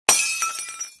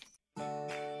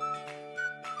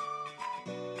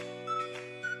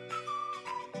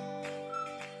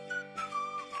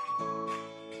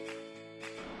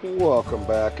Welcome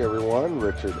back, everyone.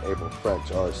 Richard Abel French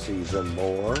RCs and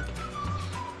more.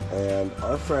 And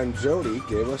our friend Jody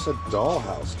gave us a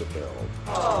dollhouse to build.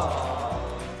 Aww.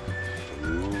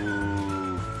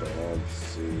 Ooh,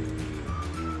 fancy.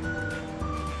 Ooh,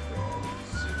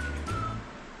 fancy.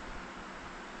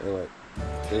 Anyway,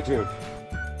 stay tuned.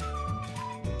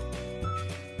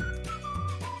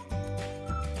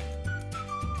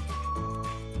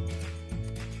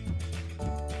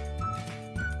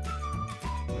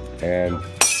 And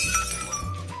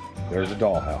there's a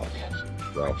dollhouse.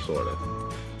 Well, sort of.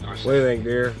 What do you think,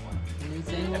 dear?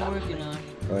 Anything we're working on.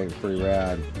 I think it's pretty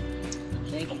rad.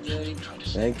 Thank you, Jody.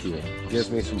 Thank you.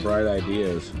 Gives me some bright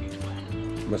ideas.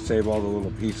 I'm gonna save all the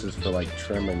little pieces for like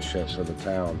trim and shit for the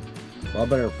town. Well,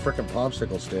 better frickin'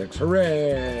 popsicle sticks.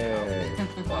 Hooray!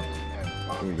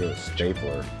 Let me get a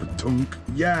stapler. Ba-dunk.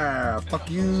 Yeah, fuck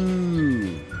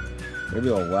you. Maybe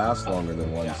it'll last longer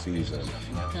than one season.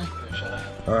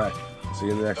 Alright, see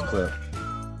you in the next clip.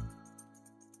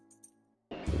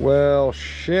 Well,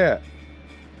 shit.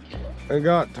 It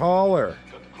got taller.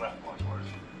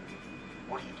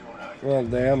 Well,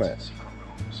 damn it.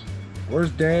 Where's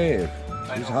Dave?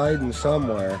 He's hiding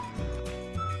somewhere.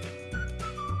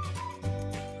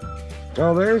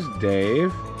 Oh, there's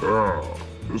Dave. Yeah,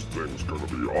 this thing's gonna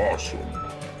be awesome.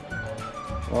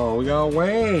 Oh, we got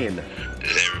Wayne.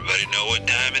 Does everybody know what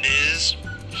time it is?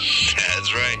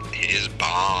 That's right, it is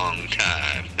bong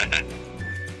time.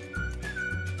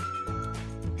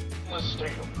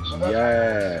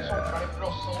 Yeah.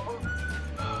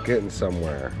 Getting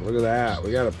somewhere. Look at that.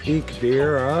 We got a peak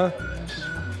deer, huh? Yeah,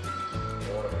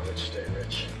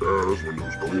 this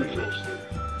window's cool. What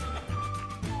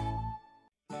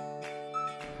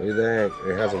do you think?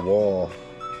 It has a wall.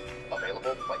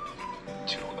 Available? Like,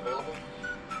 2 available?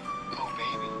 Oh,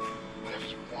 baby, whatever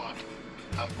you want.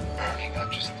 I'm burning. I'm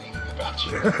just thinking about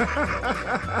you.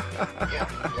 yeah,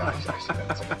 I see that.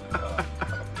 It's like,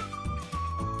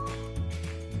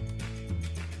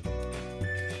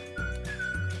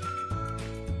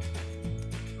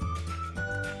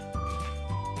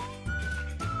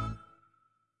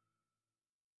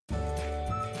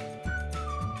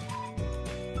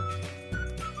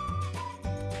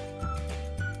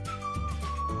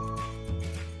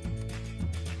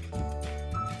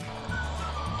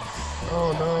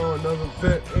 Oh no, it doesn't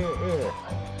fit.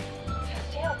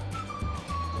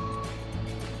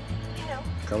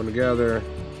 Coming together.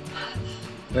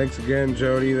 Thanks again,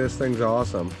 Jody. This thing's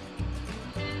awesome.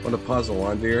 What a puzzle,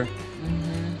 huh, dear?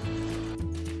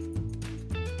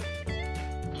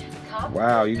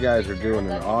 Wow, you guys are doing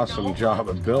an awesome job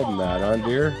of building that, huh,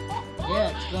 dear? Yeah,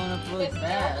 it's going up really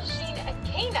fast.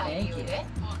 Thank you.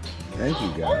 Thank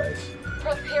you, guys.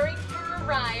 Preparing for a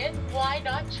riot, why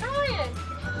not try it?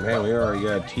 Man, we already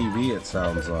got TV, it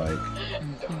sounds like.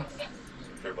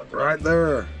 Right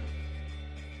there.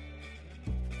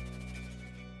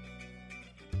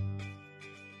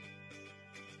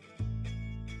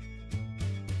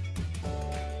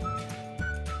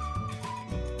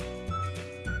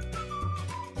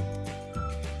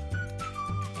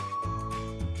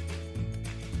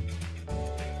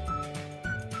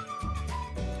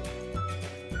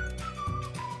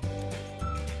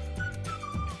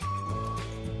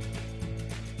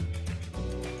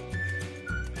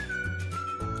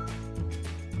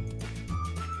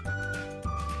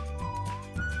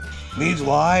 Needs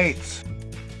lights.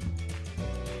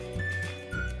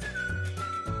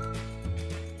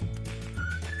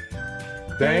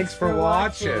 Thanks for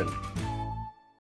watching.